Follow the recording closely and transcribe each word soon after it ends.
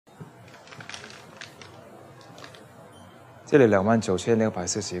这里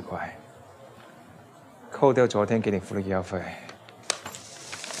29641块，扣掉昨天给你付的医药费，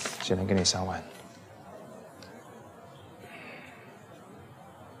只能给你3万。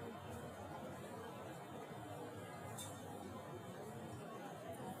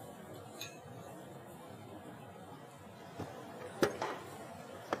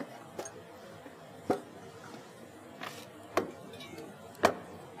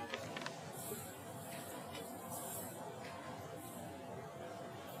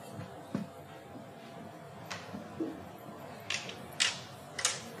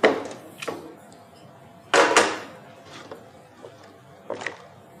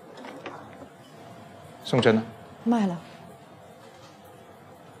宋真呢？卖了。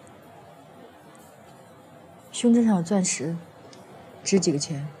胸针上有钻石，值几个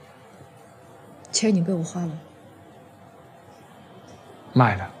钱？钱已经被我花了。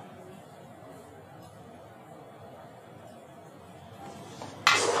卖了。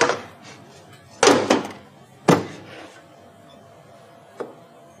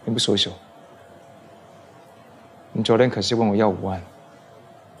你不说一说？你昨天可是问我要5万，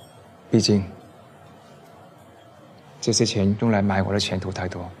毕竟。 这些钱用来买我的前途太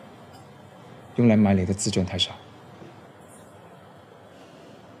多，用来买你的自尊太少。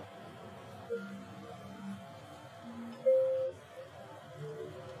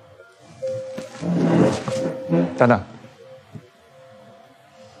等等，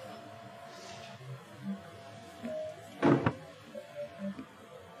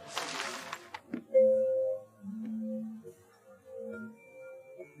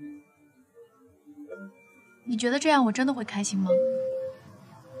你觉得这样我真的会开心吗？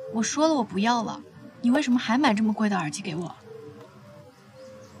我说了我不要了，你为什么还买这么贵的耳机给我？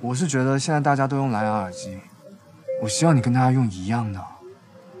我是觉得现在大家都用蓝牙耳机，我希望你跟大家用一样的。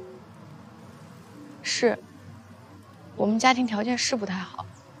是，我们家庭条件是不太好，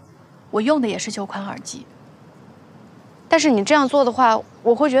我用的也是旧款耳机。但是你这样做的话，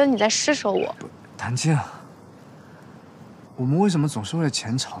我会觉得你在施舍我。谭静，我们为什么总是为了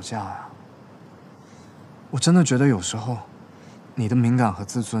钱吵架呀？ 我真的觉得有时候，你的敏感和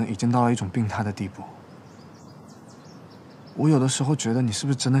自尊已经到了一种病态的地步。我有的时候觉得你是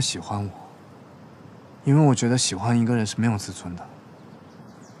不是真的喜欢我？因为我觉得喜欢一个人是没有自尊的。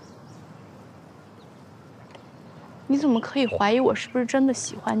你怎么可以怀疑我是不是真的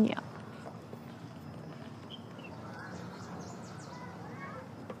喜欢你啊？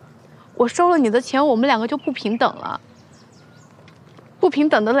我收了你的钱，我们两个就不平等了。不平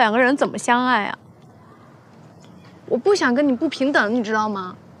等的两个人怎么相爱啊？ 我不想跟你不平等，你知道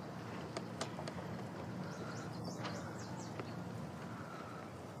吗？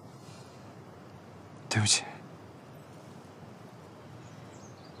对不起。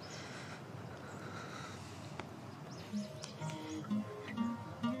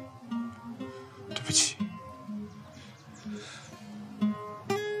对不起。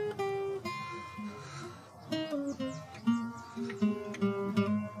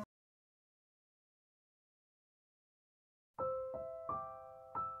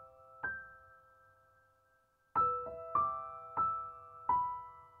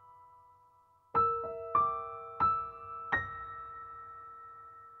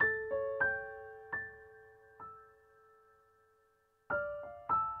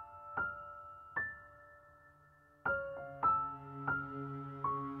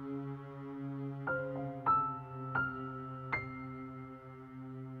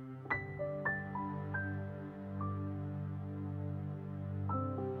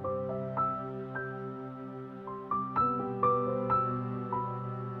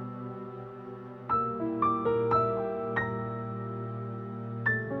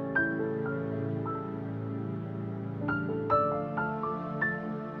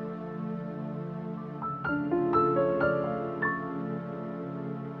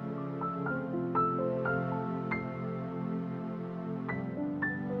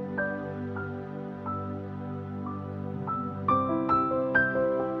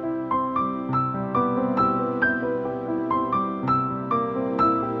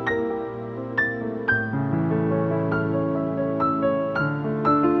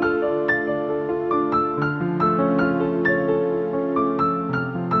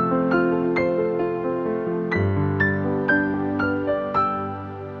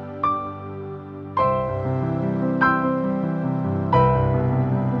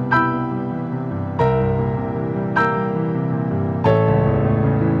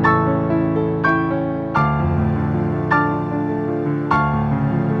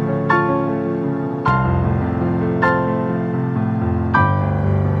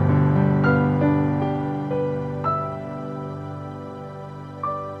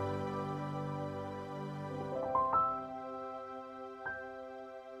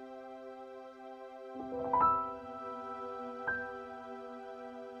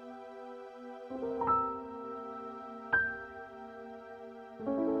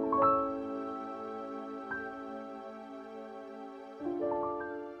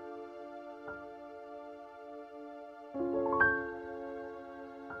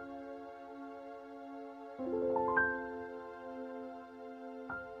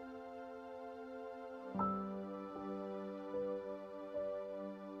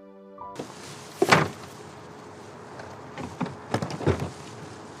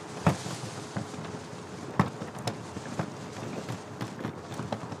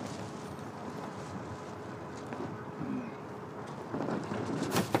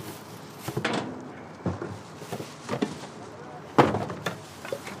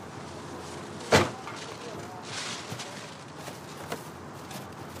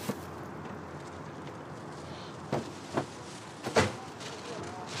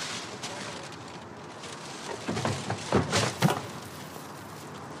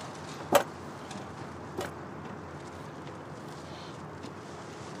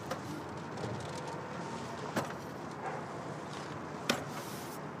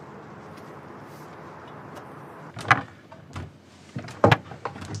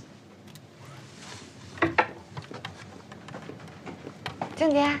静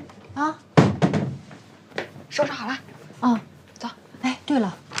姐啊，收拾好了。哦，走。哎，对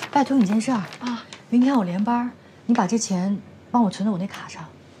了，拜托你件事儿啊，明天我连班，你把这钱帮我存到我那卡上。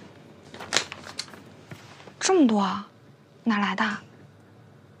这么多啊，哪来的？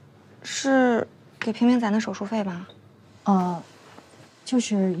是给平平仔的手术费吧？就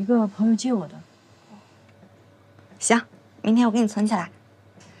是一个朋友借我的。行，明天我给你存起来。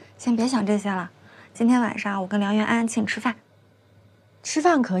先别想这些了，今天晚上我跟梁媛安请你吃饭。吃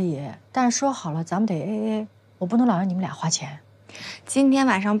饭可以，但是说好了咱们得 AA， 我不能老让你们俩花钱。今天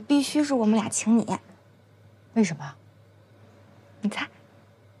晚上必须是我们俩请你。为什么？你猜？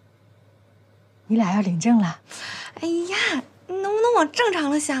你俩要领证了？哎呀，你能不能往正常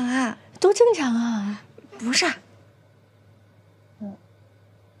了想啊？多正常啊！不是，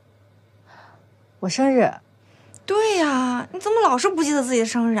我生日。对呀，你怎么老是不记得自己的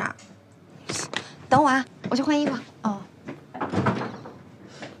生日啊？等我啊，我去换衣服。哦。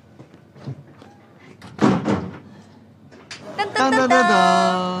噔噔噔噔！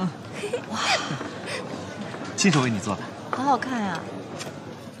哇，亲手为你做的，好好看呀！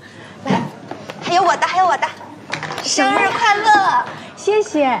来，还有我的，还有我的，生日快乐！谢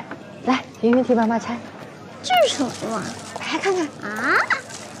谢。来，圆圆替妈妈拆。这是什么？来看看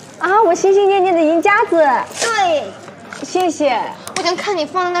啊，我心心念念的银夹子。对，谢谢。我已经看你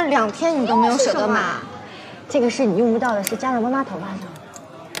放在那2天，你都没有舍得买。这个是你用不到的，是加到妈妈头发上。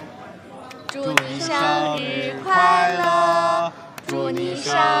祝你生日快乐！祝你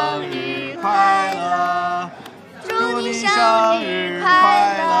生日快乐！祝你生日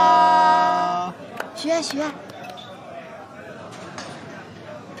快乐！许愿，许愿。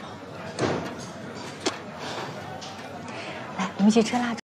来，我们一起吹蜡烛。